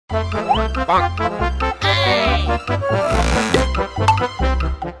Here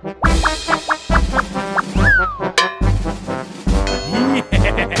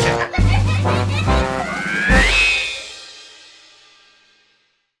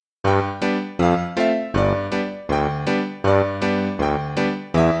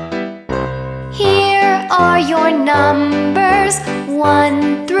are your numbers,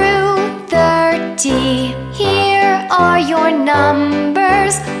 1 through 30. Here are your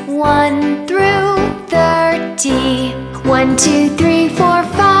numbers, 1 through 30. 1, 2, 3, 4,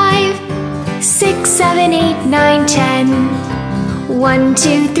 5, 6, 7, 8, 9, 10. 1,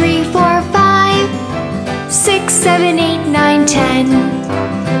 2, 3, 4, 5, 6, 7, 8, 9, 10.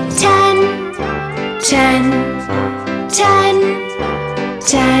 10, 10, 10,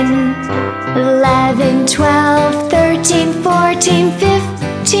 10. 11, 12, 13, 14,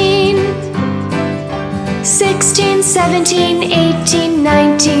 15, 16, 17, 18,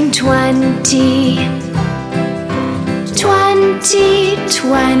 19, 20. 20,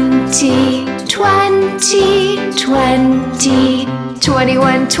 20, 20, 20.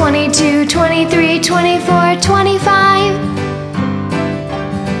 21, 22, 23, 24, 25,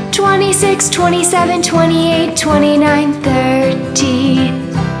 26, 27, 28, 29, 30.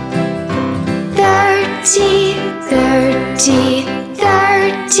 30, 30,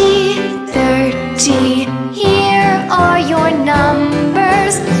 30, 30. Here are your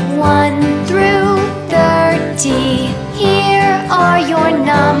numbers, 1 through 30. Here are your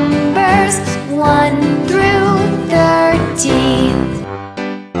numbers, 1 through 30.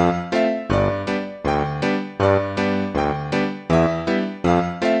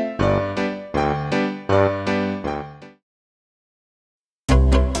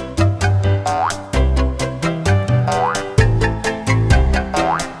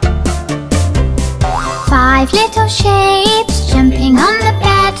 Five little shapes jumping on the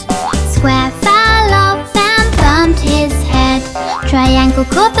bed. Square fell off and bumped his head. Triangle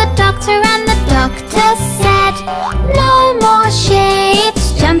called the doctor and the doctor said, no more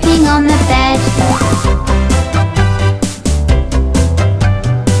shapes jumping on the bed.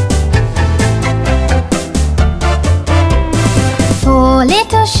 Four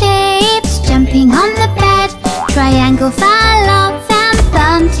little shapes jumping on the bed. Triangle fell off and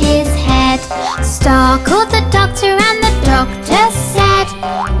bumped his head. Star called the doctor and the doctor said,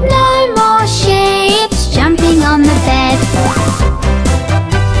 no more shapes jumping on the bed.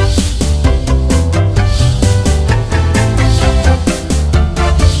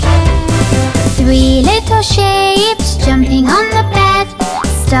 Three little shapes jumping on the bed.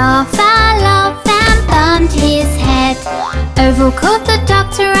 Star fell off and bumped his head. Oval called the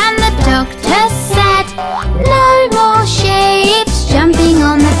doctor and the doctor said, no more shapes jumping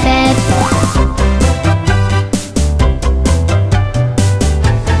on the bed.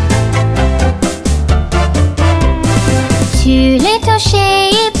 Two little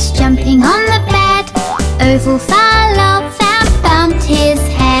shapes jumping on the bed. Oval fell off and bumped his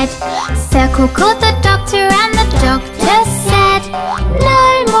head. Circle called the doctor and the doctor said,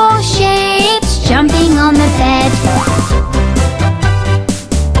 no more shapes jumping on the bed.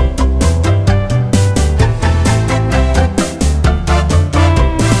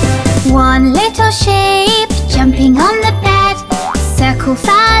 One little shape jumping on the bed. Circle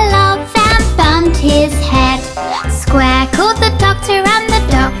fell off and bumped his head. Square called the doctor and the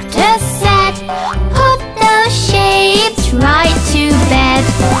doctor said, put those shapes right to bed.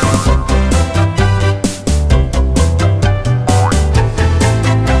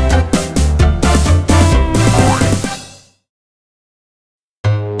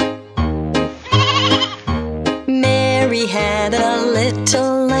 Mary had a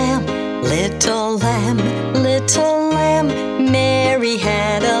little lamb, little lamb, little lamb. Mary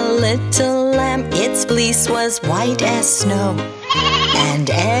had a little lamb, its fleece was white as snow. And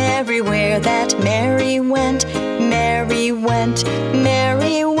everywhere that Mary went, Mary went,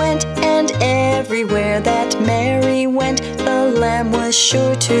 Mary went. And everywhere that Mary went, the lamb was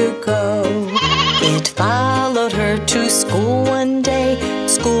sure to go. It followed her to school one day,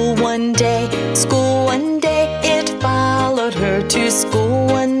 school one day, school one day. It followed her to school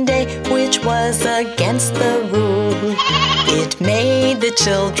one day, which was against the rule. It made the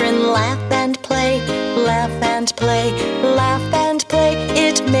children laugh and play, laugh and play, laugh and play.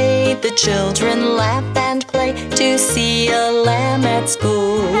 It made the children laugh and play to see a lamb at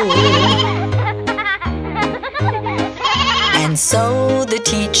school. And so the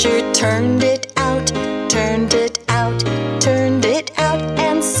teacher turned it out, turned it out, turned it out.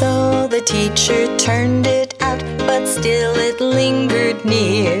 And so the teacher turned it out, but still it lingered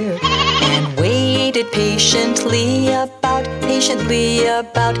near and waited patiently about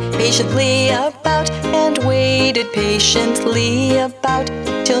and waited patiently about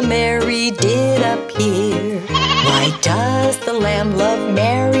till Mary did appear. Why does the lamb love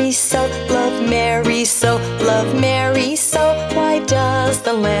Mary so, love Mary so, love Mary so? Why does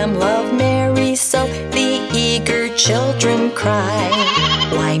the lamb love Mary so? The eager children cry.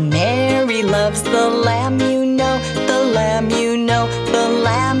 Why Mary loves the lamb, you know, the lamb, you know, the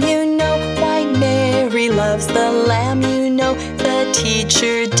lamb, you know. Why Mary loves the lamb, you know, the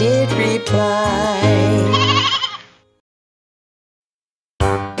teacher did reply.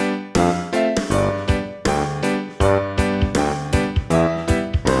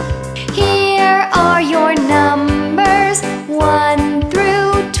 Here are your numbers, 1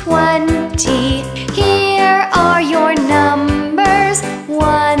 through 20. Here are your numbers,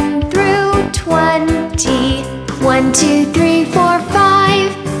 1 through 20. 1, 2, 3, 4,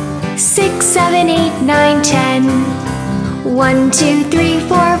 5, 6, 7, 8, 9, 10. 1, 2, 3,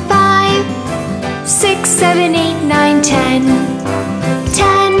 4, 5, 6, 7, 8, 9, 10.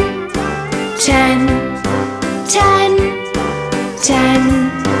 10, 10, 10,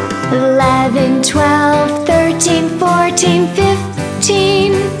 10. 11, 12, 13, 14,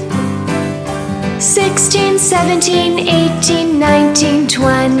 15, 16, 17, 18, 19,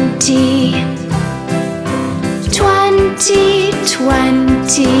 20. 20,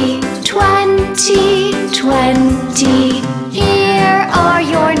 20, 20, 20. Here are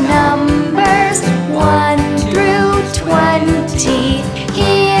your numbers, 1 through 20.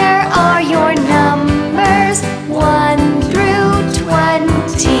 Here are your numbers, 1 through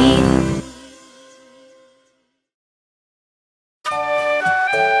 20.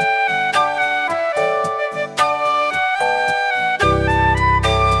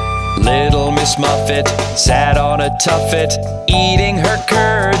 Little Miss Muffet sat on a tuffet, eating her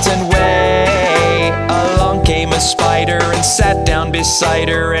curds and whey. Along came a spider and sat down beside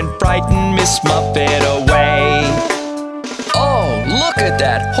her and frightened Miss Muffet away. Oh, look at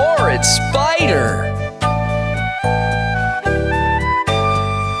that horrid spider!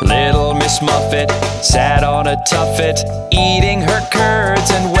 Little Miss Muffet sat on a tuffet, eating her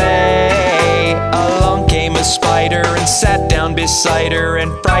curds and whey. Along came a spider and sat down beside her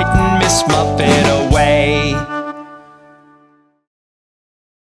and frightened Miss Muffet away.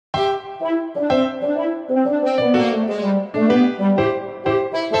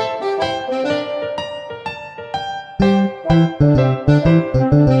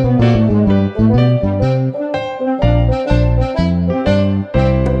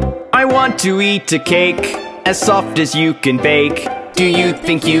 I want to eat a cake as soft as you can bake. Do you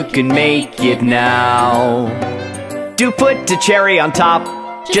think you can make it now? Do put a cherry on top,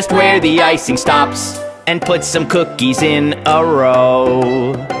 just where the icing stops, and put some cookies in a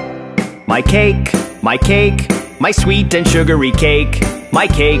row. My cake, my cake, my sweet and sugary cake. My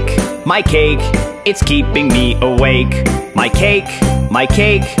cake, it's keeping me awake. My cake, my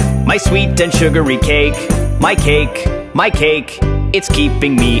sweet and sugary cake. My cake, it's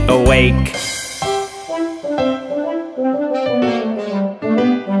keeping me awake.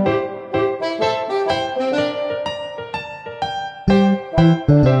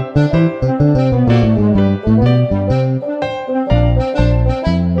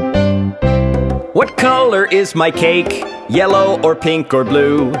 What color is my cake? Yellow or pink or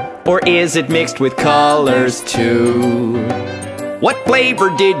blue? Or is it mixed with colors too? What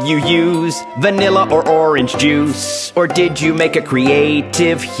flavor did you use? Vanilla or orange juice? Or did you make a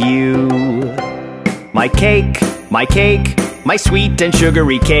creative hue? My cake, my sweet and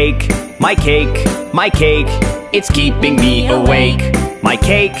sugary cake. My cake, it's keeping me awake. My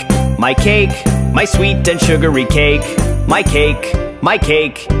cake, my sweet and sugary cake. My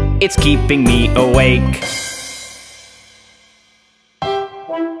cake, it's keeping me awake.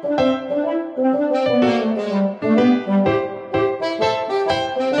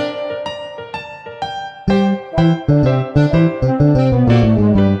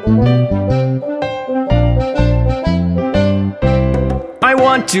 I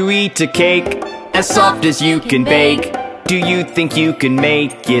want to eat a cake as soft as you can bake. Do you think you can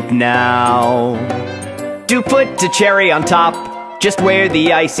make it now? Do put a cherry on top, just where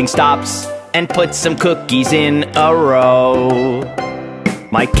the icing stops, and put some cookies in a row.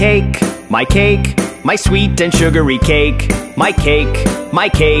 My cake, my sweet and sugary cake. My cake,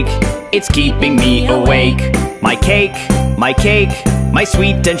 it's keeping me awake. My cake, my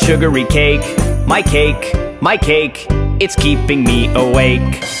sweet and sugary cake. My cake, it's keeping me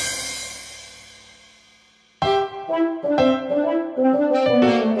awake.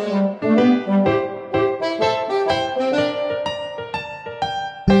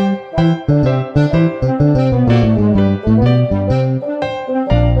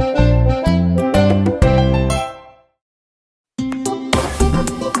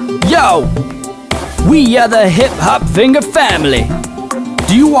 Yo! We are the Hip Hop Finger family.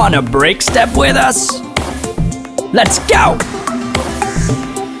 Do you want to break step with us? Let's go!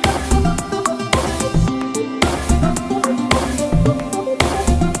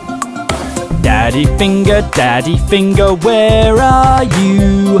 Daddy finger, where are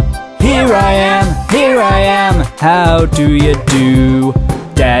you? Here I am, how do you do?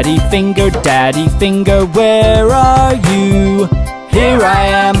 Daddy finger, where are you? Here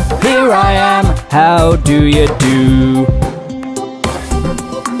I am, how do you do?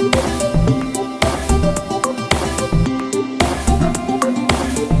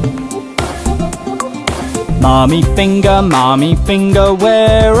 Mommy finger,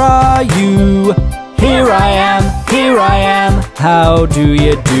 where are you? Here I am, how do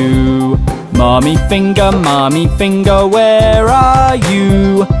you do? Mommy finger, where are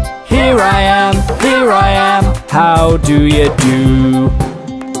you? Here I am, how do you do?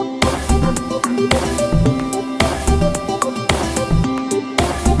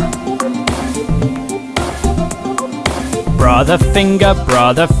 Brother finger,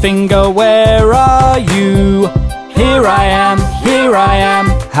 where are you? Here I am,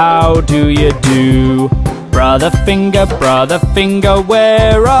 how do you do? Brother finger,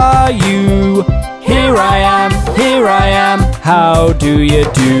 where are you? Here I am, how do you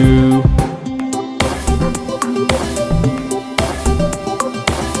do?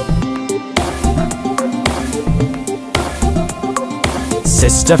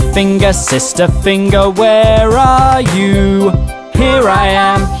 Sister finger, where are you? Here I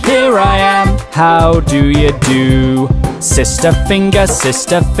am, how do you do? Sister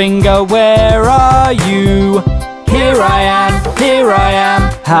finger, where are you? Here I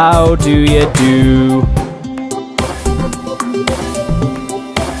am, how do you do?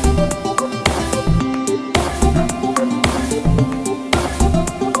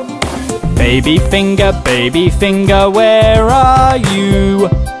 Baby finger, where are you?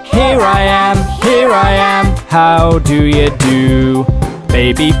 Here I am, how do you do?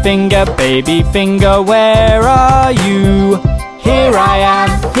 Baby finger, where are you? Here I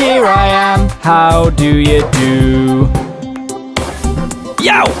am, how do you do?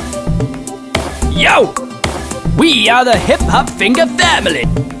 Yo! Yo! We are the Hip Hop Finger family.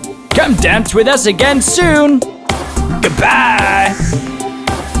 Come dance with us again soon. Goodbye!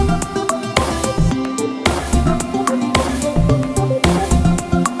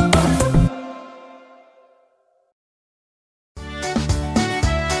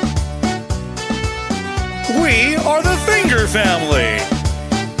 We are the Finger family.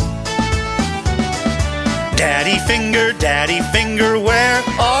 Daddy finger, where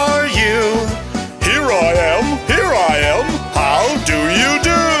are you? Here I am, how do you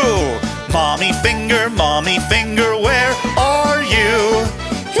do? Mommy finger, where are you?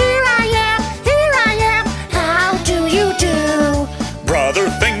 Here I am, how do you do? Brother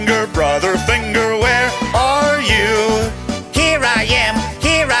finger, where are you? Here I am,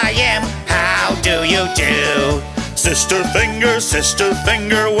 how do you do? Sister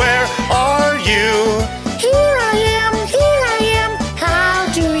finger, where are you? Here I am, how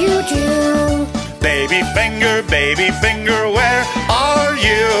do you do? Baby finger, where are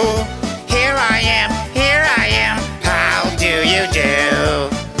you? Here I am, how do you do?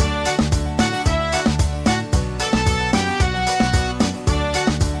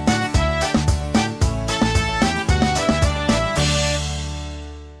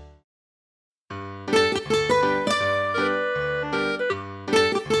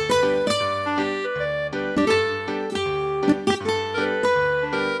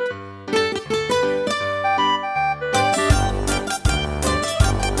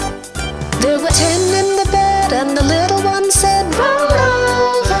 There were 10 in the bed and the little one said, roll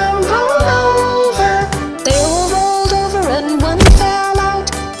over, roll over. They all rolled over and one fell out.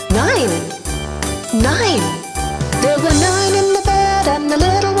 9. There were 9 in the bed and the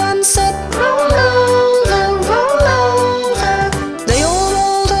little one said, roll over, roll over. They all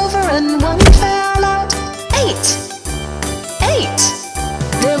rolled over and one fell out. 8.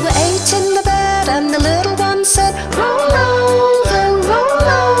 There were 8 in the bed and the little one said, roll over, roll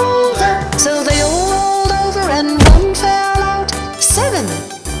over. So they all rolled over and one fell out. 7.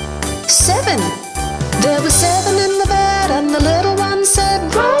 There were 7 in the bed and the little one said,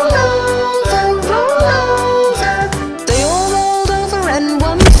 roll over, roll over. They all rolled over and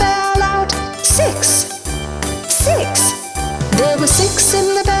one fell out. 6. There were 6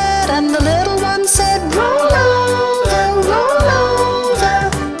 in the bed and the little one said, roll over, roll over.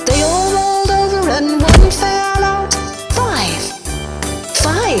 They all rolled over and one fell out. 5.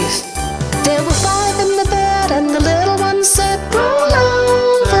 There were 5 in the bed and the little one said, roll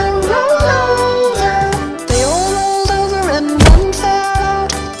over, roll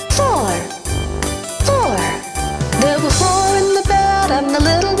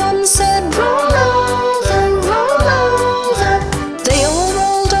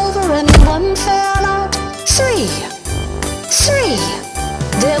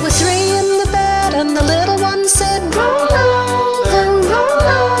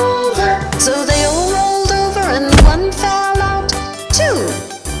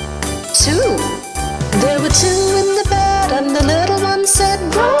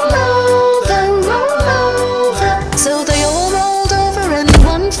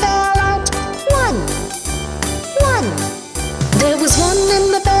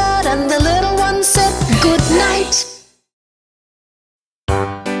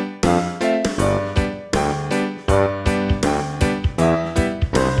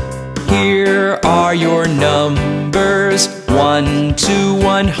Here are your numbers, 1 to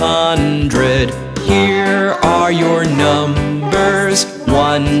 100. Here are your numbers,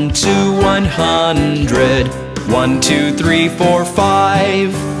 1 to 100. 1, 2, 3, 4,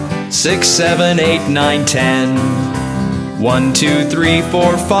 5, 6, 7, 8, 9, 10. 1, 2, 3,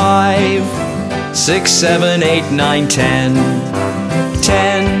 4, 5, 6, 7, 8, 9, 10.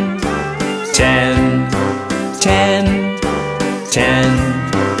 10, 10, 10, 10.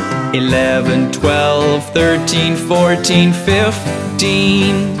 11, 12, 13, 14,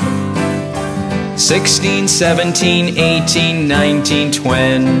 15, 16, 17, 18, 19,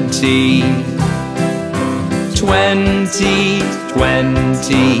 20, 20,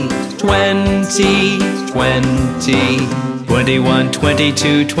 20, 20, 20, 21,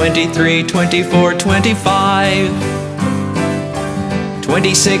 22, 23, 24, 25,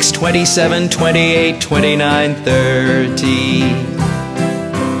 26, 27, 28, 29, 30,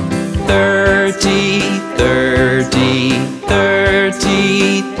 30, 30,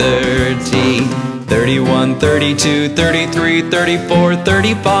 30, 30, 31, 32, 33, 34,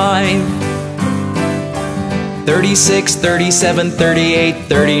 35, 36, 37, 38,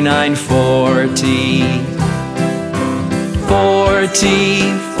 39, 40,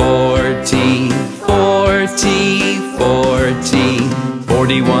 40, 40, 40, 40,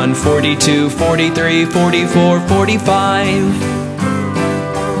 41, 42, 43, 44, 45,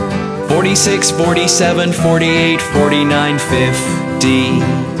 46, 47, 48, 49, 50,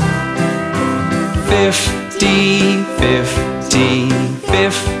 50, 50,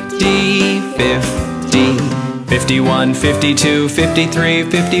 50, 50, 51, 52, 53,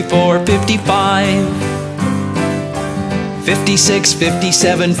 54, 55, 56,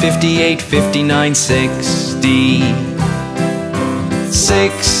 57, 58, 59, 60,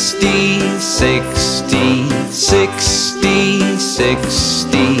 60, 60, 60,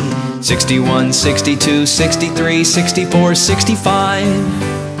 60, 61, 62, 63, 64, 65,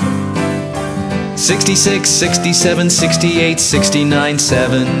 66, 67, 68, 69,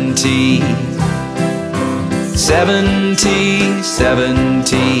 70, 70,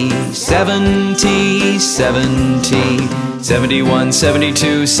 70, 70, 70, 71,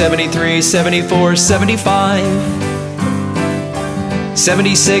 72, 73, 74, 75,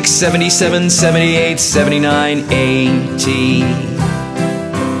 76, 77, 78, 79, 80,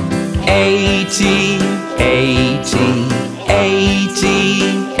 80, 80,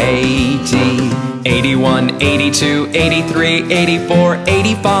 80, 80, 81, 82, 83, 84,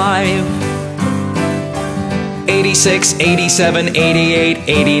 85, 86, 87, 88,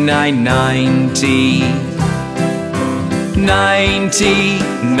 89, 90, 90,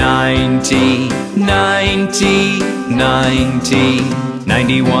 90, 90, 90,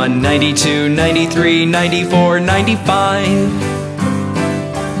 91, 92, 93, 94, 95,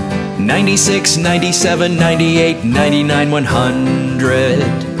 96, 97, 98, 99, 100,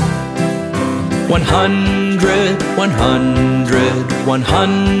 100, 100,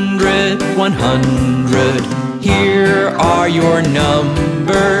 100, 100. Here are your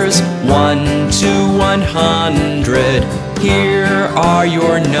numbers, 1 to 100. Here are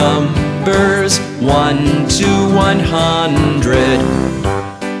your numbers, 1 to 100.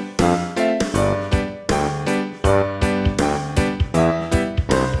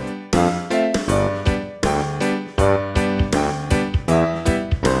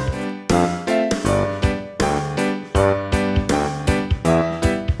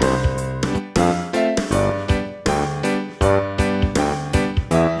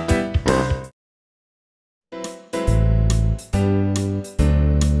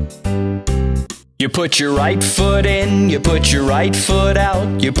 You put your right foot in, you put your right foot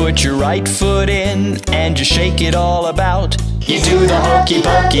out, you put your right foot in, and you shake it all about. You do the hokey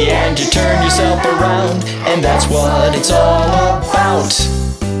pokey and you turn yourself around, and that's what it's all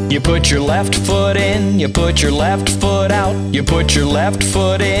about. You put your left foot in, you put your left foot out, you put your left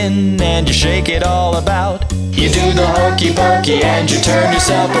foot in, and you shake it all about. You do the hokey pokey and you turn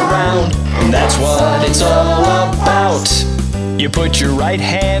yourself around, and that's what it's all about. You put your right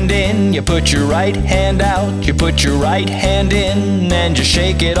hand in, you put your right hand out, you put your right hand in, and you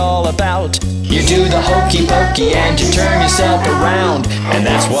shake it all about. You do the hokey pokey and you turn yourself around, and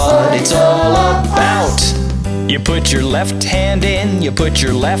that's what it's all about. You put your left hand in, you put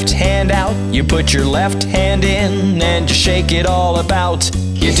your left hand out, you put your left hand in, and you shake it all about.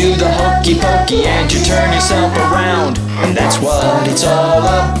 You do the hokey pokey and you turn yourself around, and that's what it's all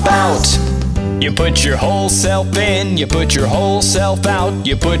about. You put your whole self in, you put your whole self out,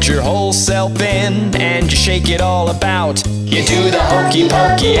 you put your whole self in, and you shake it all about. You do the hokey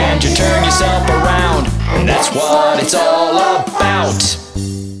pokey and you turn yourself around, and that's what it's all about.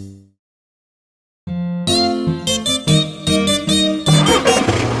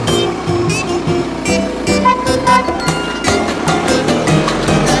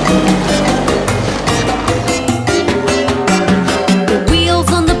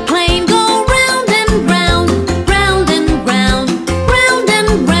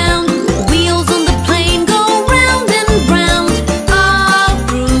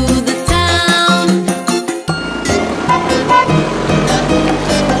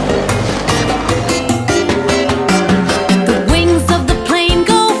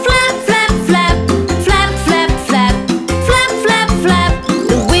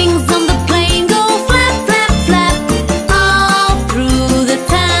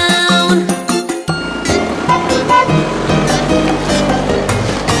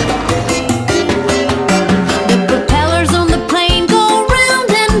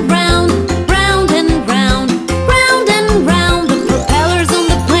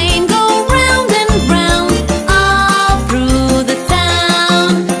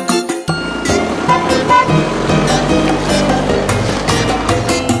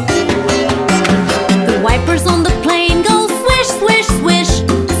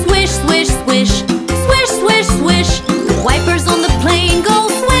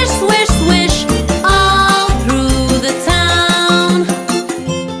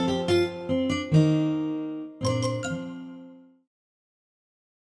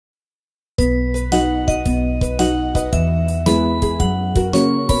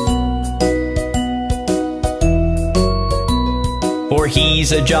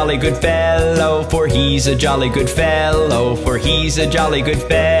 he's a jolly good fellow, for he's a jolly good fellow, for he's a jolly good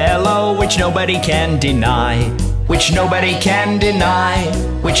fellow, which nobody can deny, which nobody can deny,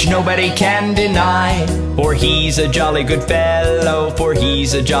 which nobody can deny. For he's a jolly good fellow, for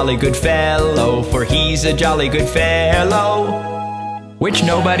he's a jolly good fellow, for he's a jolly good fellow, which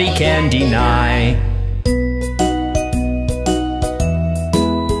nobody can deny.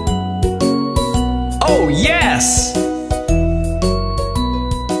 Oh yes!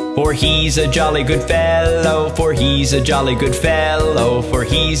 For he's a jolly good fellow, for he's a jolly good fellow, for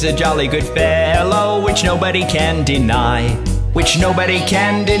he's a jolly good fellow, which nobody can deny, which nobody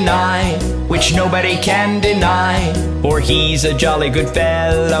can deny, which nobody can deny. For he's a jolly good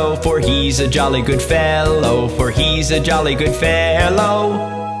fellow, for he's a jolly good fellow, for he's a jolly good fellow,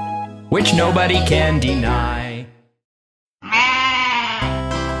 which nobody can deny.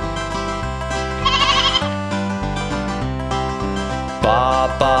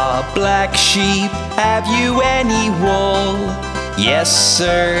 Papa, black sheep, have you any wool? Yes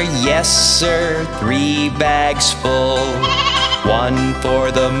sir, 3 bags full. 1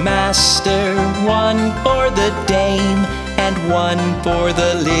 for the master, 1 for the dame, and 1 for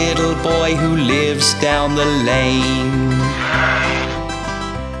the little boy who lives down the lane.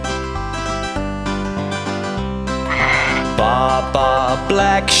 Papa,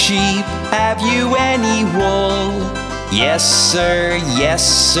 black sheep, have you any wool? Yes sir,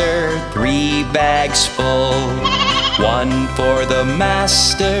 3 bags full. 1 for the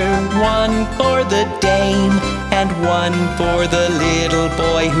master, 1 for the dame, and 1 for the little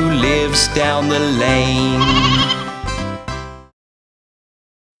boy who lives down the lane.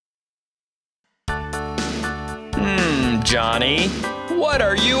 Johnny, what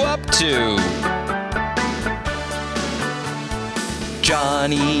are you up to?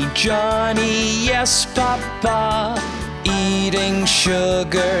 Johnny, Johnny, yes, Papa. Eating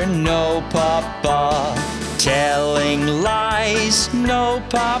sugar, no, Papa. Telling lies, no,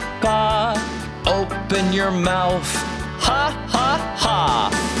 Papa. Open your mouth, ha, ha,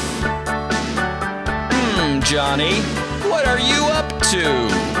 ha. Johnny, what are you up to?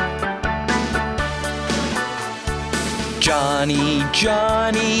 Johnny,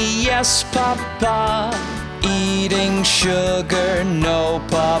 Johnny, yes, Papa. Eating sugar, no,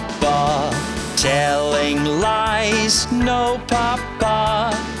 Papa. Telling lies, no,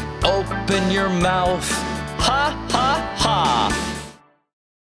 Papa. Open your mouth, ha, ha, ha.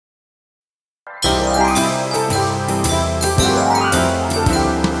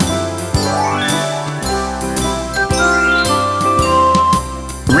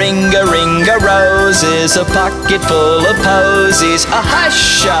 Ring-a-ring-a roses, a pocket full of posies. A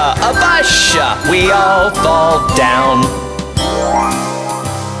husha, a busha, we all fall down.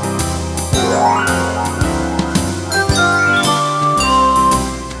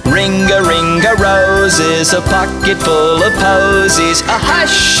 Ring-a-ring-a roses, a pocket full of posies. A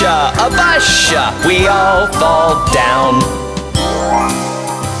husha, a busha, we all fall down.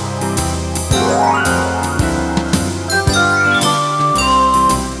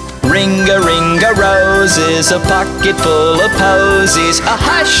 Ring-a-ring-a roses, a pocket full of posies. A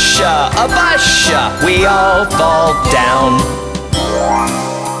husha, a busha, we all fall down.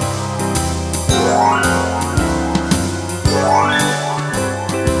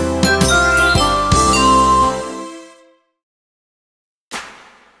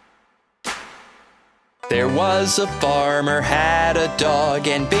 There was a farmer had a dog,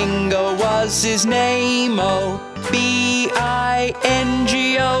 and Bingo was his name. Oh, B-I-N-G-O,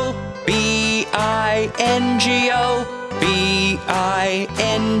 B-I-N-G-O, B-I-N-G-O,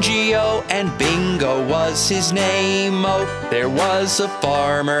 and Bingo was his name. Oh, there was a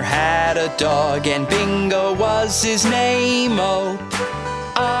farmer had a dog, and Bingo was his name. Oh,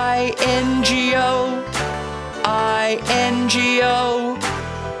 I-N-G-O, I-N-G-O,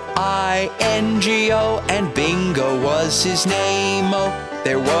 I-N-G-O, and Bingo was his name. Oh,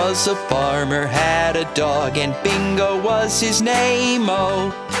 there was a farmer had a dog, and Bingo was his name.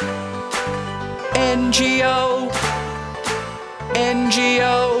 Oh, N-G-O,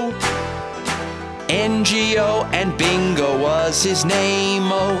 N-G-O, N-G-O, and Bingo was his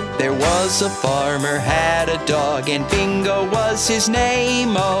name. Oh, there was a farmer had a dog, and Bingo was his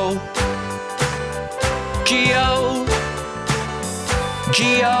name. Oh, G-O,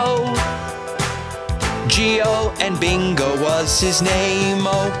 G-O, G-O, and Bingo was his name.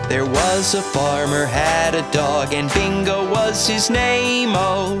 Oh, there was a farmer had a dog, and Bingo was his name.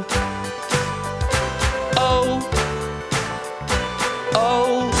 Oh, oh,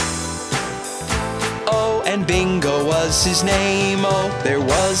 oh, oh, and Bingo was his name. Oh, there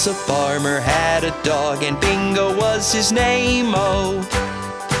was a farmer had a dog, and Bingo was his name. Oh,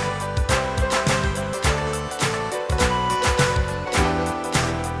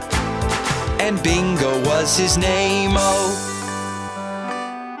 and Bingo was his name, oh.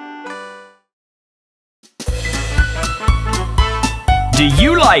 Do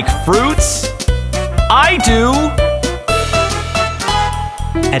you like fruits? I do!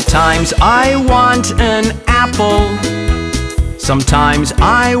 At times I want an apple. Sometimes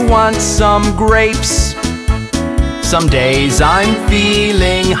I want some grapes. Some days I'm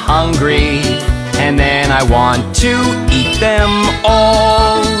feeling hungry, and then I want to eat them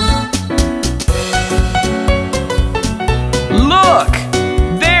all. Look!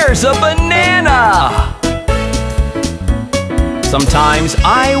 There's a banana! Sometimes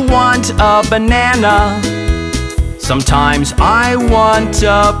I want a banana. Sometimes I want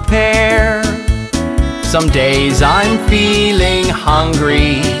a pear. Some days I'm feeling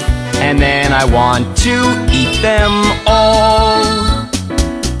hungry, and then I want to eat them all.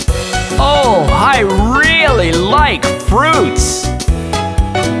 Oh, I really like fruits!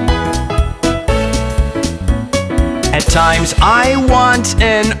 At times I want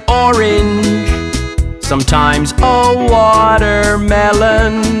an orange. Sometimes a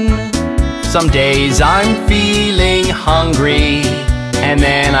watermelon. Some days I'm feeling hungry, and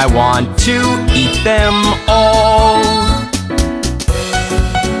then I want to eat them all.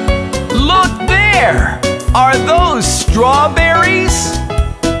 Look there! Are those strawberries?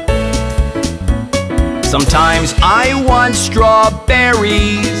 Sometimes I want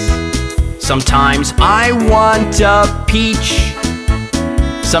strawberries. Sometimes I want a peach.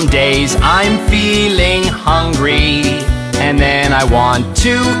 Some days I'm feeling hungry, and then I want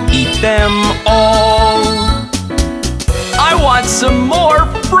to eat them all. I want some more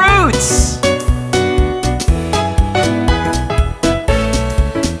fruits!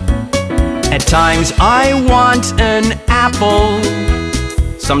 At times I want an apple.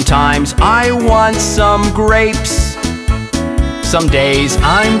 Sometimes I want some grapes. Some days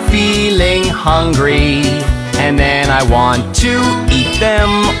I'm feeling hungry, and then I want to eat them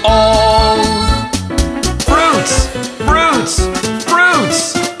all. Fruits, fruits,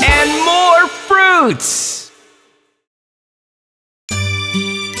 fruits, and more fruits!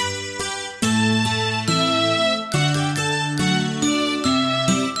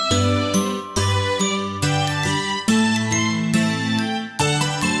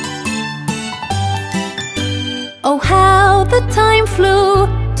 Oh, how the time flew.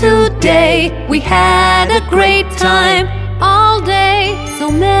 Today we had a great time all day.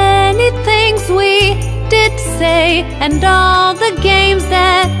 So many things we did say, and all the games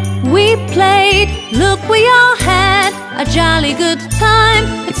that we played. Look, we all had a jolly good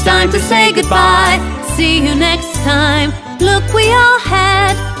time. It's time to say goodbye. See you next time. Look, we all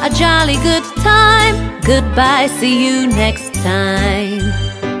had a jolly good time. Goodbye, see you next time.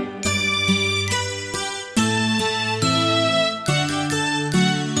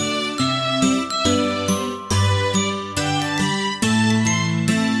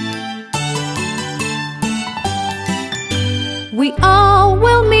 We all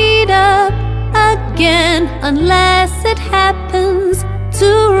will meet up again, unless it happens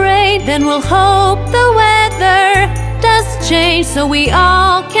to rain. Then we'll hope the weather does change, so we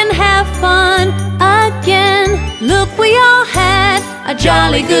all can have fun again. Look, we all had a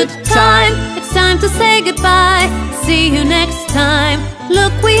jolly good time. It's time to say goodbye. See you next time.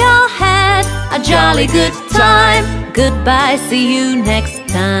 Look, we all had a jolly good time. Goodbye, see you next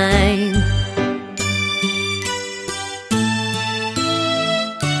time.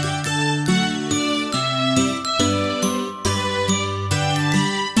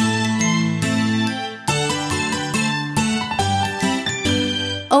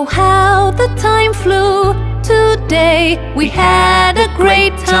 Oh, how the time flew. Today we had a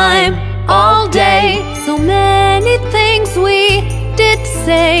great time all day. So many things we did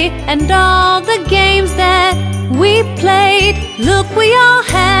say, and all the games that we played. Look, we all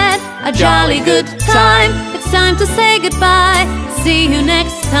had a jolly good time. It's time to say goodbye. See you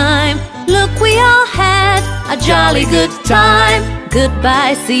next time. Look, we all had a jolly good time.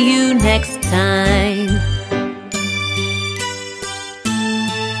 Goodbye, see you next time.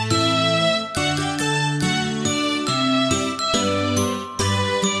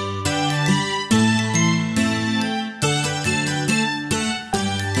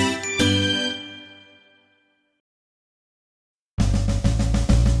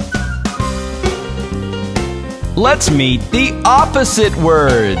 Let's meet the opposite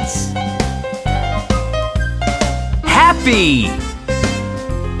words. Happy.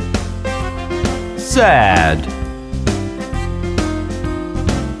 Sad.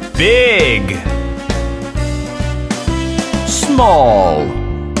 Big. Small.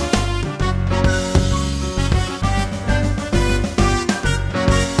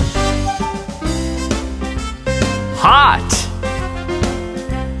 Hot.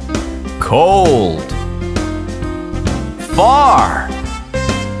 Cold. Far.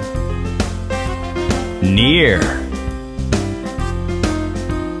 Near.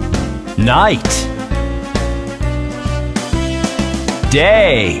 Night.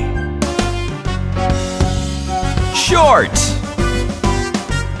 Day. Short.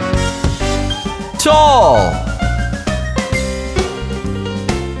 Tall.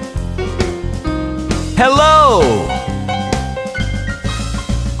 Hello.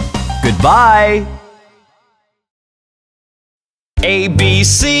 Goodbye. A, B,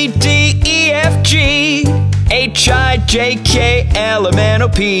 C, D, E, F, G, H, I, J, K, L, M, N, O,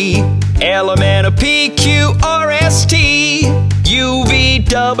 P, L, M, N, O, P, Q, R, S, T, U, V,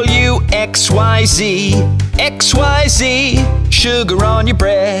 W, X, Y, Z, X, Y, Z, sugar on your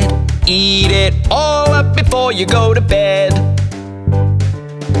bread. Eat it all up before you go to bed.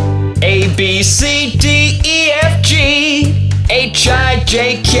 A, B, C, D, E, F, G, H, I,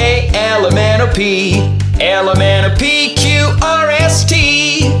 J, K, L, M, N, O, P, L, M, N, O, P, Q, R, S,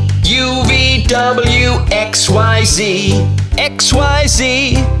 T, U, V, W, X, Y, Z, X, Y,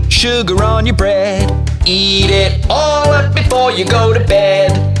 Z, sugar on your bread. Eat it all up before you go to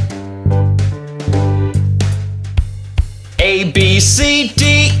bed. A, B, C,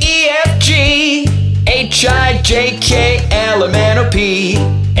 D, E, F, G, H, I, J, K, L, M, N, O, P,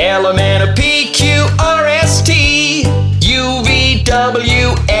 L, M, N, O, P, Q, R, S, T, U, V,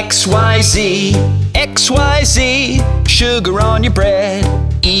 W, X, Y, Z, X, Y, Z, sugar on your bread.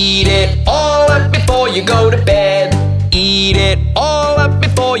 Eat it all up before you go to bed. Eat it all up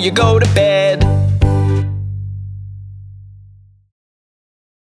before you go to bed.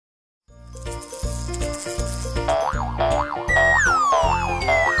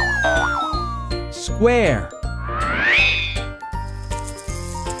 Square.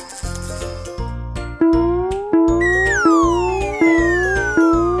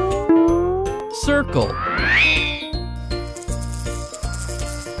 Circle.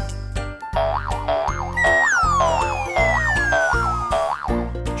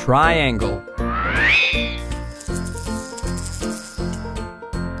 Triangle.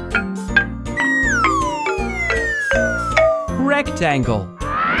 Rectangle.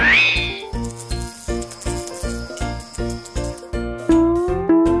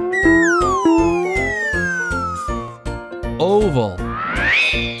 Oval.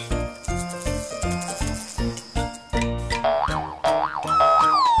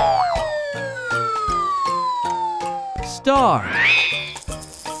 Star.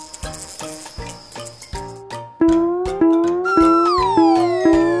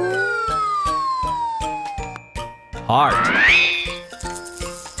 Heart.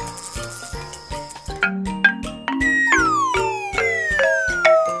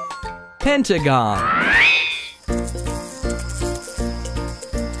 Pentagon.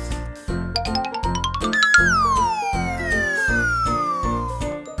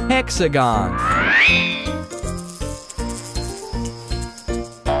 Hexagon.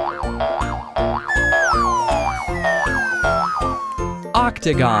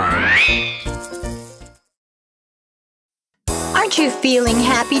 Octagon. Aren't you feeling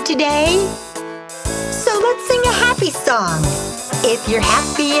happy today? So let's sing a happy song. If you're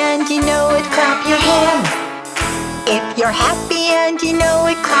happy and you know it, clap your hands. If you're happy and you know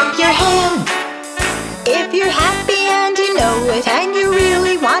it, clap your hands. If you're happy and you know it, and you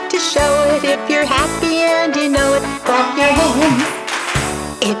really want to show it, if you're happy and you know it, clap your hands.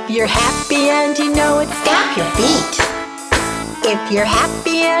 If you're happy and you know it, stamp your feet. If you're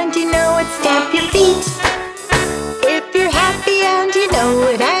happy and you know it, stamp your feet. If you're happy and you know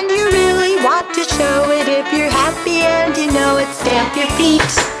it, and you really want to show it, if you're happy and you know it, stamp your feet.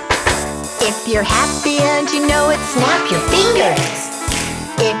 If you're happy and you know it, snap your fingers.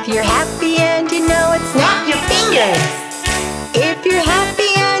 If you're happy and you know it, snap your fingers. If you're happy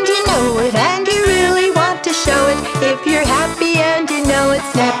and you know it, and you really want to show it, if you're happy and you know it,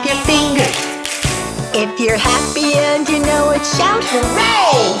 snap your fingers. If you're happy and you know it, shout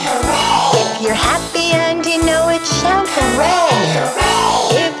hooray! If you're happy and you know it, shout hooray!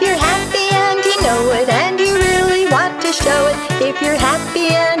 If you're happy and you know it, and you really want to show it, if you're happy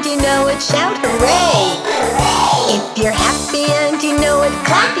and you know it, shout hooray! If you're happy and you know it,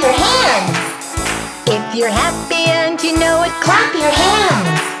 clap your hands. If you're happy and you know it, clap your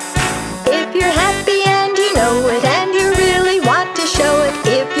hands. If you're happy and you know it, and you really want to show it,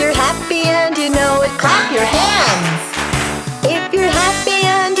 if you're happy and you know it, clap your hands. If you're happy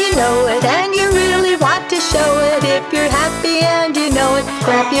and you know it, and you really want to show it, if you're happy and you know it,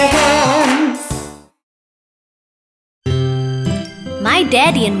 clap your hands. My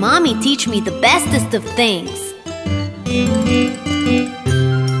daddy and mommy teach me the bestest of things. Daddy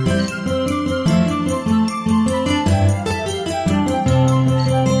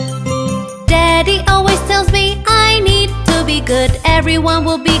always tells me I need to be good, everyone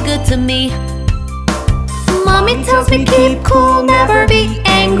will be good to me. Mommy tells me keep cool, never be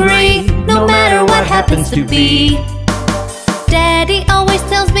angry, no matter what happens to be. Daddy always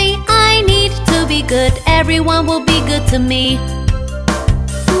tells me I need to be good, everyone will be good to me.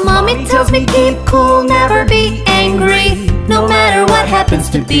 Mommy tells me keep cool, never be angry, no matter what happens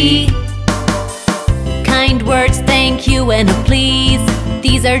to be. Kind words, thank you and a please,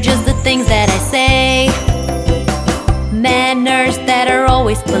 these are just the things that I say. Manners that are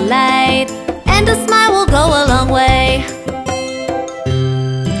always polite, and a smile will go a long way.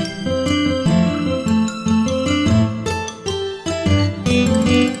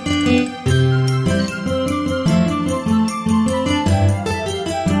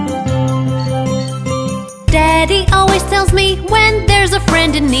 Daddy always tells me when there's a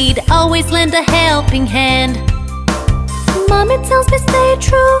friend in need, always lend a helping hand. Mommy tells me stay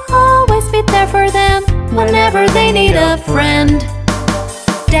true, always be there for them whenever they need a friend.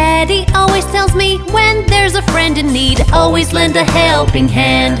 Daddy always tells me when there's a friend in need, always lend a helping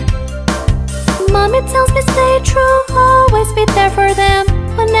hand. Mommy tells me stay true, always be there for them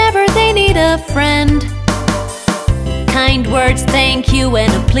whenever they need a friend. Kind words, thank you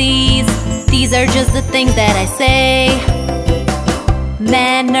and a please, these are just the things that I say.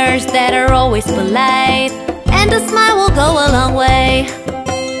 Manners that are always polite, and a smile will go a long way.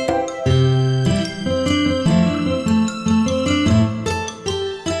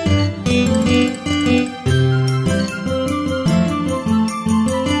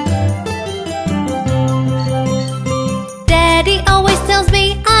 Daddy always tells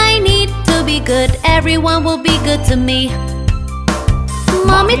me I need to be good, everyone will be good to me.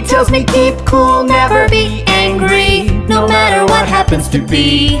 Mommy tells me keep cool, never be angry, no matter what happens to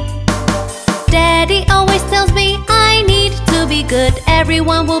be. Daddy always tells me I need to be good,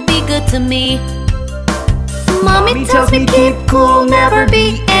 everyone will be good to me. Mommy tells me keep cool, never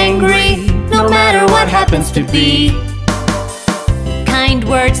be angry, no matter what happens to be. Kind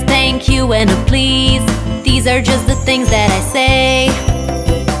words, thank you and a please, these are just the things that I say.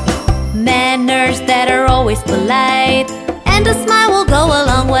 Manners that are always polite, and a smile will go a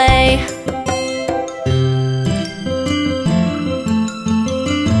long way.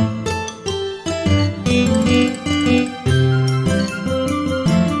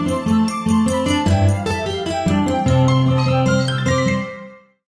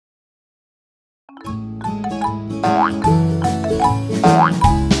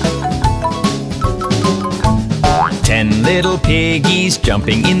 Little piggies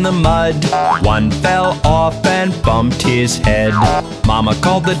jumping in the mud. One fell off and bumped his head. Mama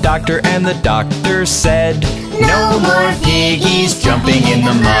called the doctor and the doctor said, no more piggies jumping in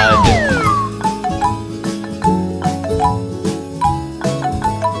the mud.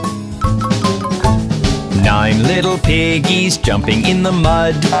 9 little piggies jumping in the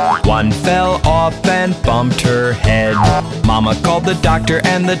mud. One fell off and bumped her head. Mama called the doctor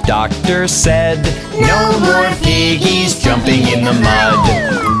and the doctor said, no more piggies jumping in the mud.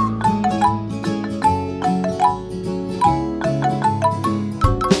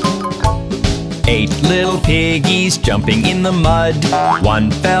 8 little piggies jumping in the mud. One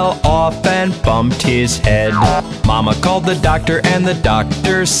fell off and bumped his head. Mama called the doctor and the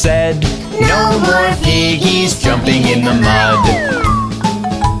doctor said, no more piggies jumping in the mud.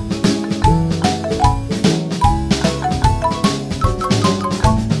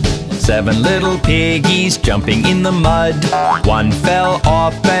 7 little piggies jumping in the mud. One fell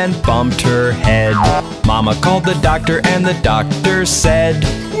off and bumped her head. Mama called the doctor and the doctor said,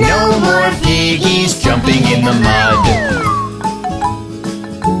 no more piggies jumping in the mud.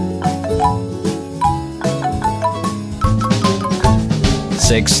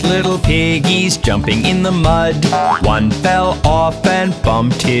 6 little piggies jumping in the mud. One fell off and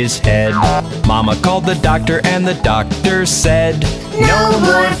bumped his head. Mama called the doctor and the doctor said, no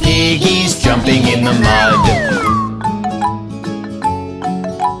more piggies jumping in the mud.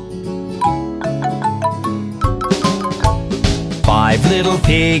 5 little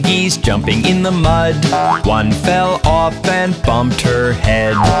piggies jumping in the mud. One fell off and bumped her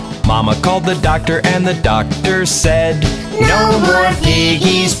head. Mama called the doctor and the doctor said, no more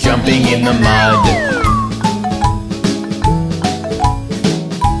piggies jumping in the mud.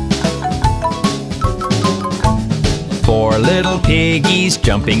 4 little piggies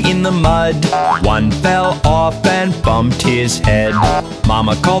jumping in the mud. One fell off and bumped his head.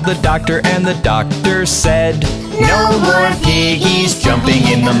 Mama called the doctor and the doctor said, no more piggies jumping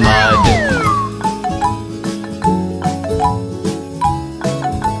in the mud.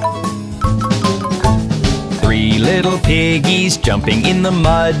 little piggies jumping in the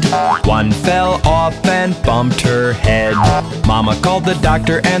mud. One fell off and bumped her head. Mama called the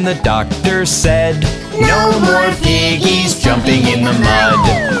doctor and the doctor said, "No more piggies jumping in the mud."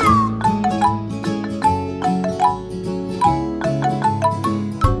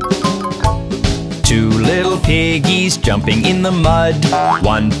 Two little piggies jumping in the mud.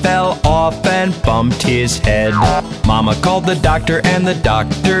 One fell off and bumped his head. Mama called the doctor and the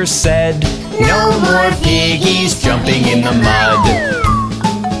doctor said, "No more piggies jumping in the mud."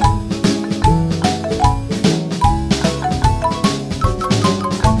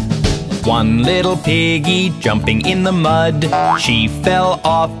 One little piggy jumping in the mud. She fell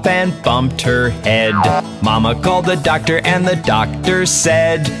off and bumped her head. Mama called the doctor and the doctor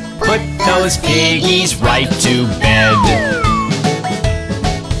said, "Put those piggies right to bed."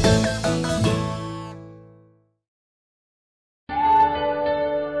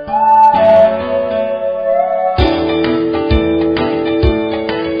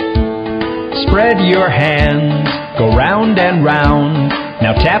 Spread your hands, go round and round.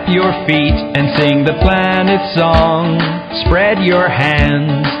 Now tap your feet and sing the planet song. Spread your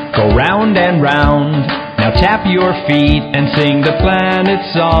hands, go round and round. Now tap your feet and sing the planet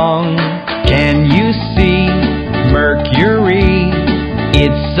song. Can you see Mercury?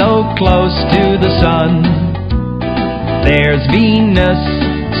 It's so close to the sun. There's Venus,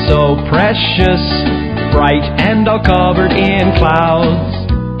 so precious, bright and all covered in clouds.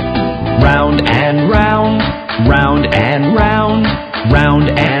 Round and round, round and round, round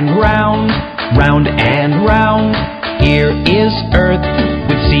and round, round and round. Here is Earth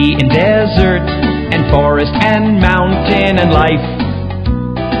with sea and desert, and forest and mountain and life.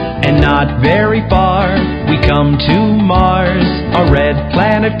 And not very far we come to Mars, a red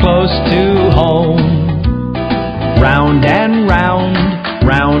planet close to home. Round and round,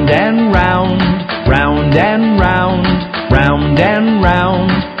 round and round, round and round, round and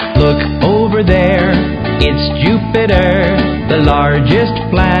round. Look over there, it's Jupiter, the largest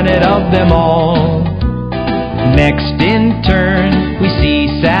planet of them all. Next in turn, we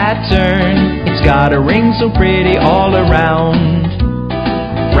see Saturn. It's got a ring so pretty all around.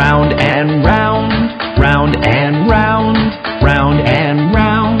 Round and round, round and round, round and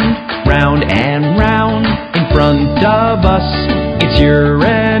round, round and round. In front of us, it's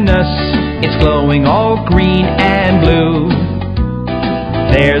Uranus. It's glowing all green and blue.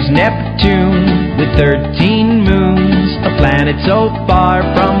 There's Neptune with 13 moons, a planet so far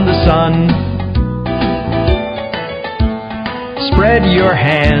from the sun. Spread your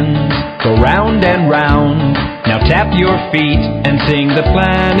hands, go round and round. Now tap your feet and sing the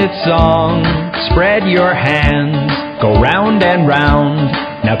planet song. Spread your hands, go round and round.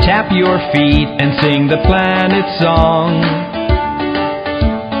 Now tap your feet and sing the planet song.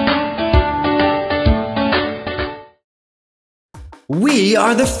 We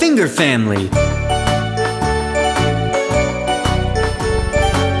are the finger family.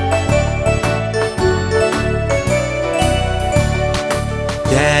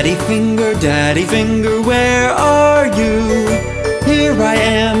 Daddy finger, where are you? Here I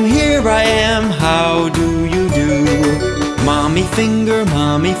am, how do you do? Mommy finger,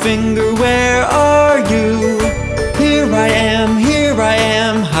 where are you? Here I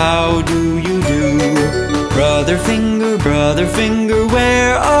am, how do you do? Brother finger,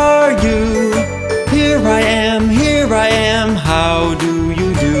 where are you? Here I am, how do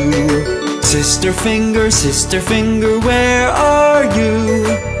you do? Sister finger, where are you?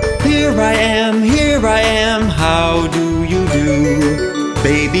 Here I am, how do you do?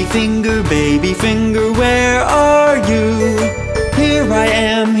 Baby finger, where are you? Here I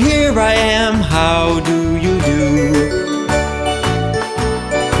am, how do you do?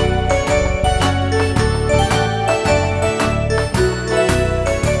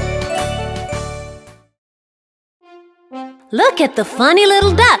 Look at the funny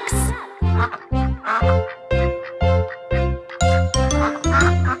little ducks.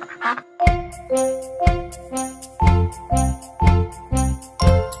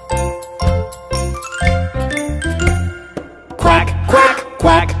 Quack, quack,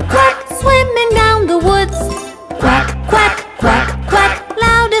 quack, quack, swimming down the woods. Quack, quack, quack, quack,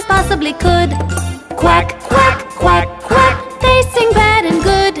 loud as possibly could. Quack, quack, quack, quack, they sing bad and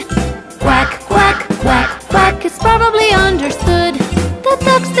good. Quack, quack, quack, quack, it's probably understood. The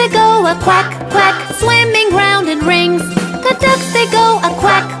ducks they go a quack, quack, swimming round in rings. The ducks they go a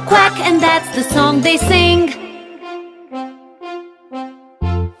quack, quack, and that's the song they sing.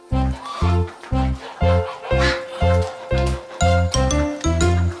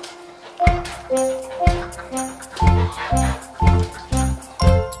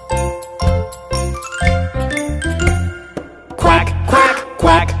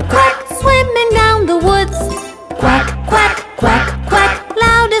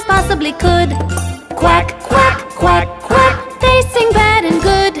 possibly could. Quack, quack, quack, quack, they sing bad and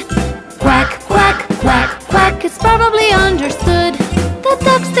good. Quack, quack, quack, quack, it's probably understood. The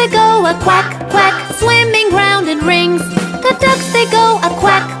ducks they go a quack, quack, swimming round in rings. The ducks they go a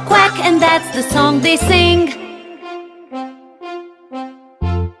quack, quack, and that's the song they sing.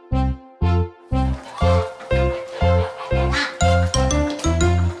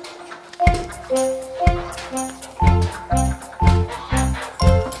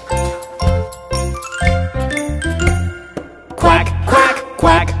 Quack, quack,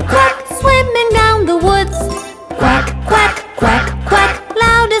 quack, quack, swimming down the woods. Quack, quack, quack, quack,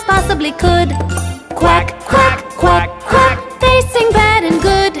 loud as possibly could. Quack, quack, quack, quack, they sing bad and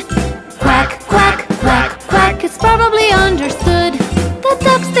good. Quack, quack, quack, quack, it's probably understood. The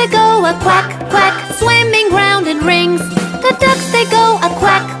ducks they go a quack, quack, swimming round in rings. The ducks they go a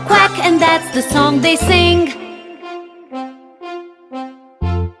quack, quack, and that's the song they sing.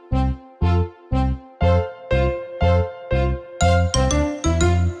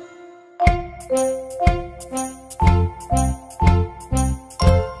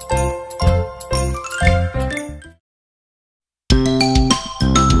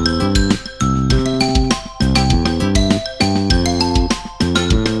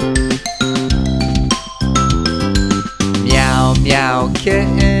 Meow,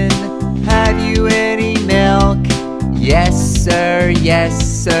 kitten, have you any milk? Yes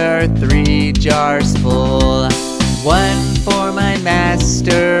sir, 3 jars full. 1 for my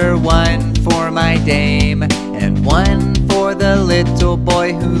master, 1 for my dame, and 1 for the little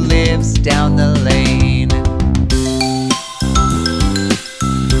boy who lives down the lane.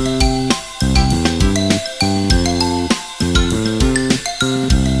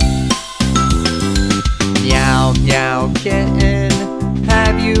 Meow, meow, kitten,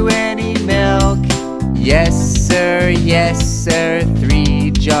 have you any milk? Yes sir,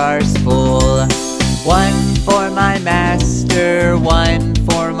 3 jars full. 1 for my master, 1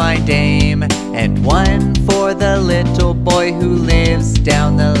 for my dame, and 1 for the little boy who lives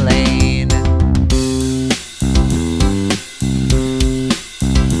down the lane.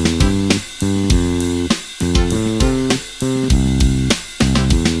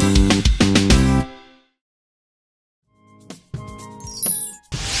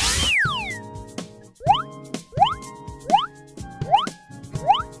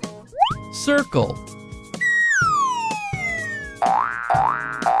 Circle.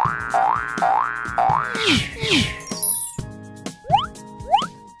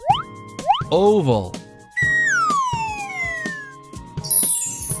 Oval.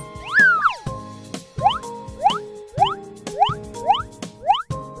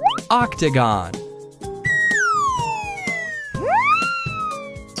 Octagon.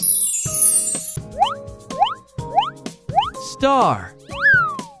 Star.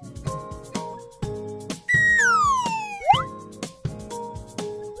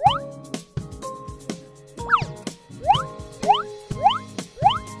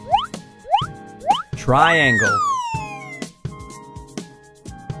 Triangle.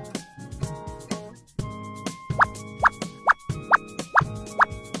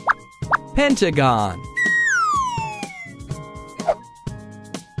 Pentagon.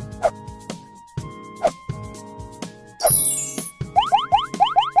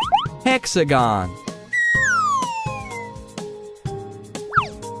 Hexagon.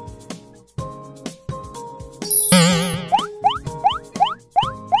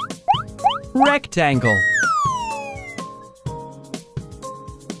 Rectangle.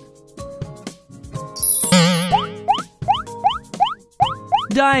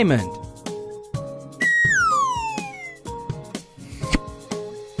 Diamond.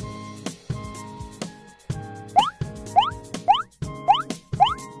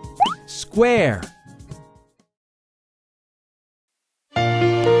 Square.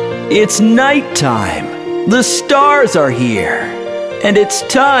 It's nighttime. The stars are here. And it's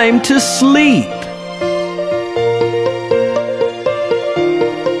time to sleep.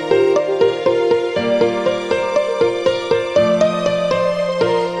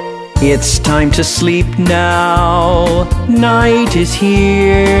 It's time to sleep now. Night is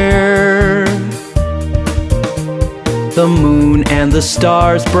here. The moon and the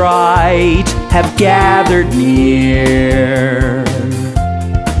stars bright have gathered near.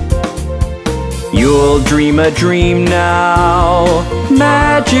 You'll dream a dream now,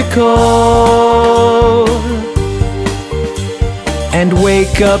 magical, and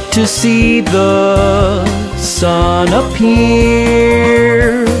wake up to see the sun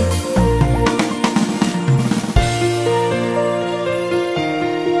appear.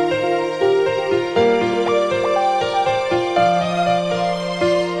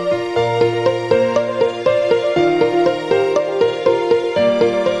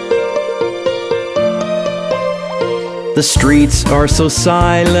 The streets are so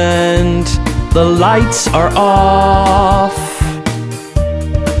silent, the lights are off.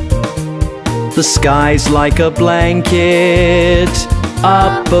 The sky's like a blanket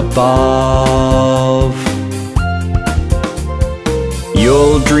up above.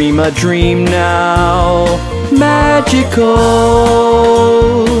 You'll dream a dream now, magical,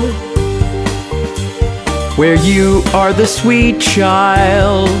 where you are the sweet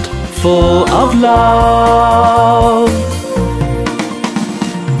child, full of love.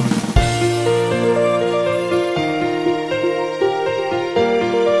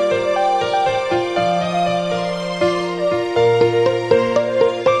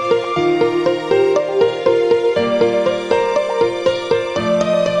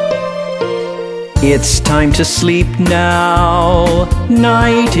 It's time to sleep now,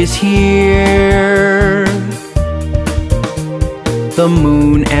 night is here. The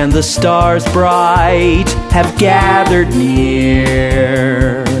moon and the stars bright have gathered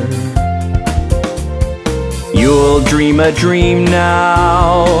near. You'll dream a dream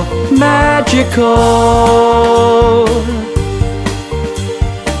now, magical,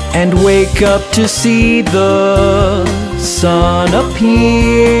 and wake up to see the sun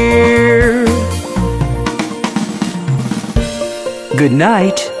appear. Good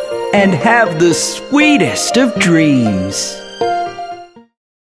night, and have the sweetest of dreams.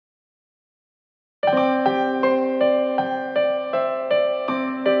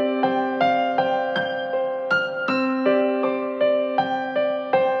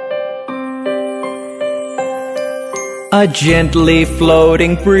 A gently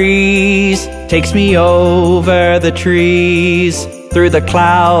floating breeze takes me over the trees, through the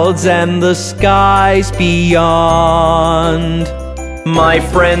clouds and the skies beyond. My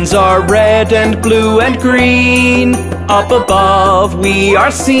friends are red and blue and green, up above we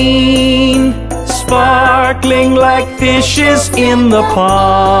are seen, sparkling like fishes in the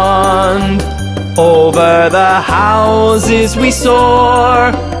pond. Over the houses we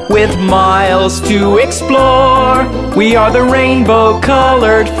soar, with miles to explore. We are the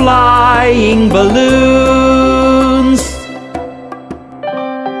rainbow-colored flying balloons.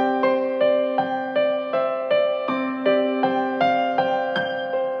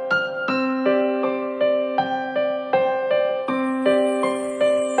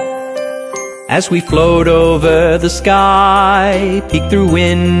 As we float over the sky, peek through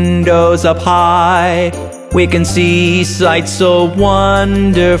windows up high, we can see sights so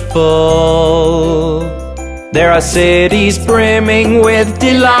wonderful. There are cities brimming with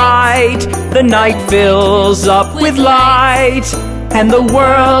delight. The night fills up with light, and the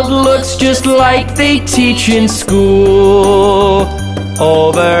world looks just like they teach in school.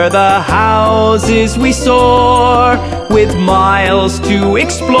 Over the houses we soar, with miles to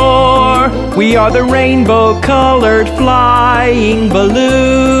explore. We are the rainbow-colored flying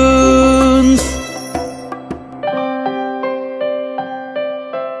balloons.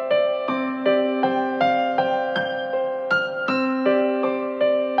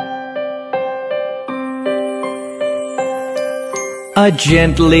 A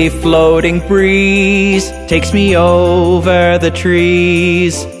gently floating breeze takes me over the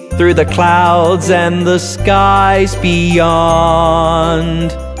trees, through the clouds and the skies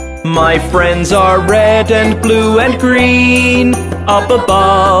beyond. My friends are red and blue and green, up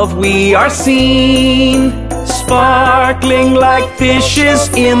above we are seen, sparkling like fishes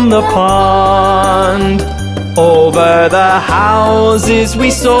in the pond. Over the houses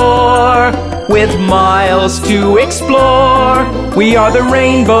we soar, with miles to explore. We are the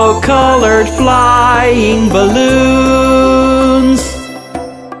rainbow-colored flying balloons.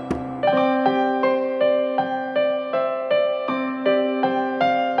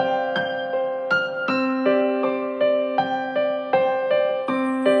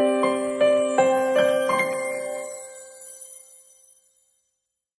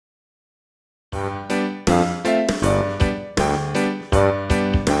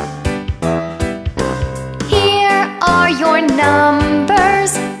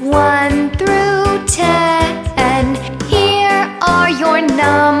 Numbers 1 through 10. Here are your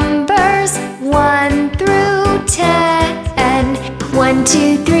numbers 1 through 10. 1,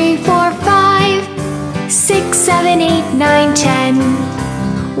 2, 3, 4, 5, 6, 7, 8, 9, 10.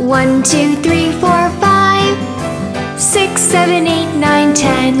 1, 2, 3, 4, 5, 6, 7, 8, 9,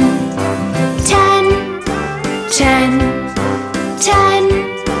 10. 10, 10, 10,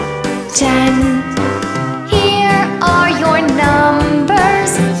 10.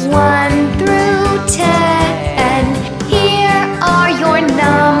 Numbers 1 through 10. Here are your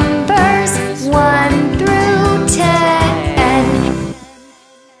numbers 1 through 10.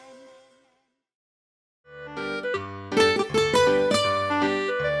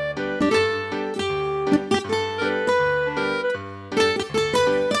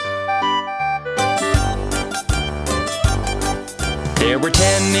 There were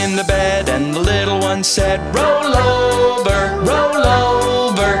 10 in the bed, and the little one said, roll over, roll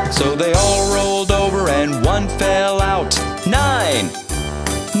over. So they all rolled over, and one fell out. 9,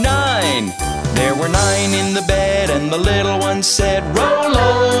 9. There were 9 in the bed, and the little one said, roll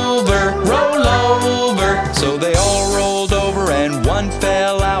over, roll over. So they all rolled over, and one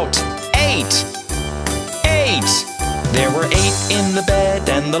fell out. 8, 8. There were 8 in the bed,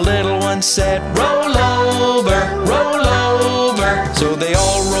 and the little one said, roll over, roll over. So they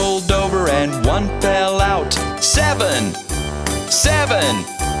all rolled over, and one fell out. 7, 7.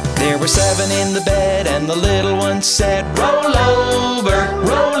 There were 7 in the bed, and the little one said, roll over,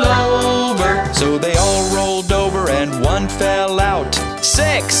 roll over. So they all rolled over, and one fell out.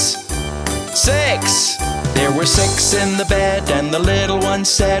 6, 6. There were 6 in the bed, and the little one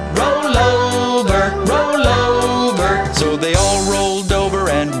said, roll over, roll over. So they all rolled over,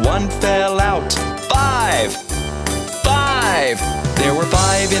 and one fell out. 5, 5. There were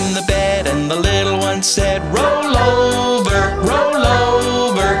 5 in the bed, and the little one said, roll over, roll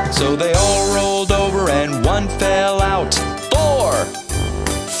over. So they all rolled over, and one fell out. 4,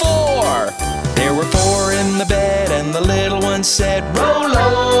 4. There were 4 in the bed, and the little one said, roll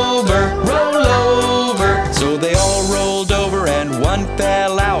over, roll over. So they all rolled over, and one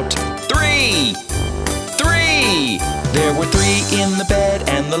fell out. 3, 3. There were 3 in the bed,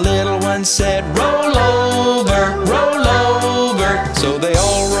 and the little one said, roll over, roll over. So they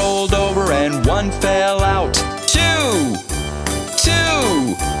all rolled over, and one fell out. 2,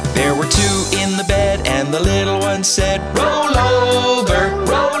 2. There were 2 in the bed, and the little one said, roll over,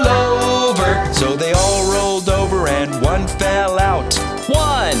 roll over. So they all rolled over, and one fell out.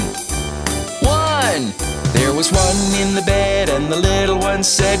 1, 1. There was 1 in the bed, and the little one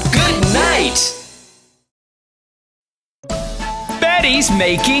said, good night. Betty's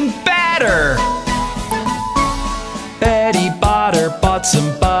making batter. Betty Botter bought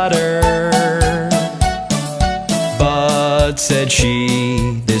some butter. But, said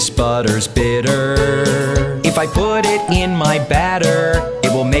she, this butter's bitter. If I put it in my batter,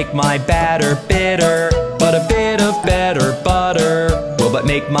 it will make my batter bitter. But a bit of better butter will but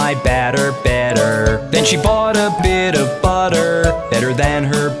make my batter better. Then she bought a bit of butter, better than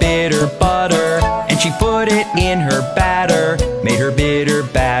her bitter butter. And she put it in her batter, made her bitter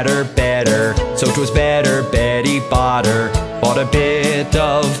batter better. So 'twas better Betty Botter bought a bit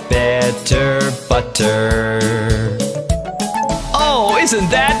of better butter. Oh, isn't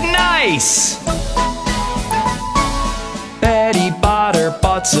that nice? Betty Botter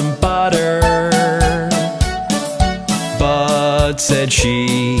bought some butter. But, said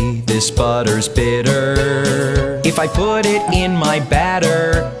she, this butter's bitter. If I put it in my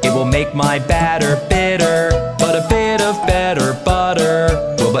batter, it will make my batter bitter. But a bit of better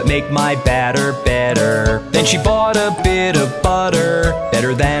butter will but make my batter better. Then she bought a bit of butter,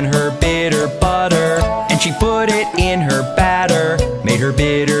 better than her bitter butter. And she put it in her batter, made her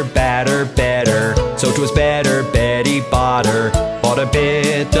bitter batter better. So 'twas better Betty Botter bought a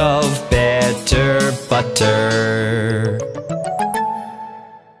bit of better butter.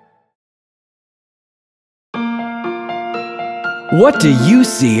 What do you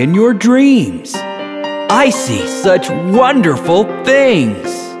see in your dreams? I see such wonderful things.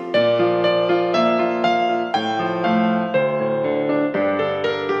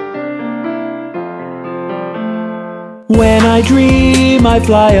 When I dream, I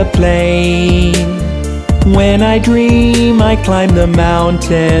fly a plane. When I dream, I climb the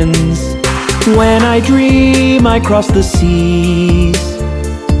mountains. When I dream, I cross the seas.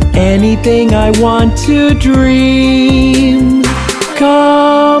 Anything I want to dream.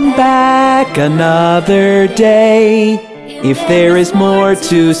 Come back another day, if there is more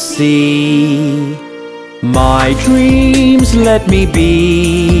to see. My dreams let me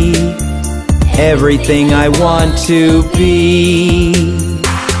be everything I want to be.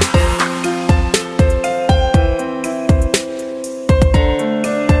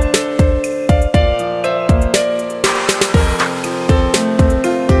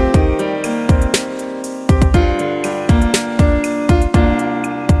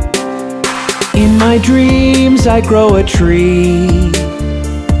 In my dreams I grow a tree.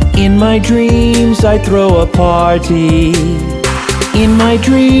 In my dreams I throw a party. In my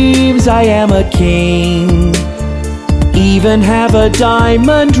dreams I am a king. Even have a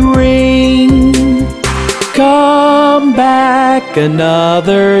diamond ring. Come back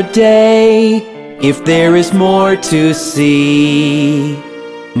another day, if there is more to see.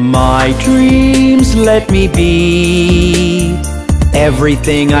 My dreams let me be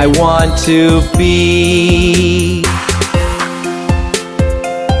everything I want to be.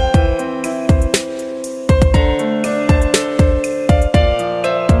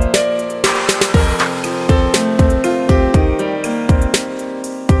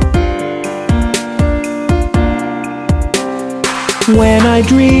 I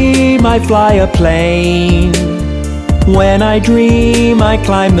dream, I fly a plane. When I dream, I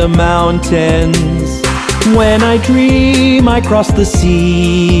climb the mountains. When I dream, I cross the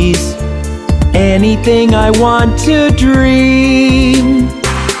seas. Anything I want to dream.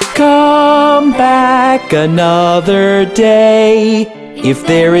 Come back another day if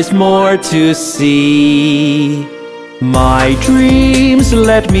there is more to see. My dreams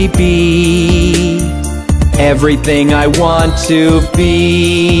let me be everything I want to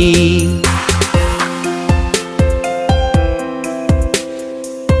be.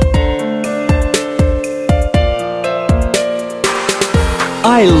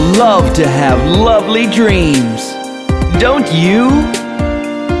 I love to have lovely dreams. Don't you?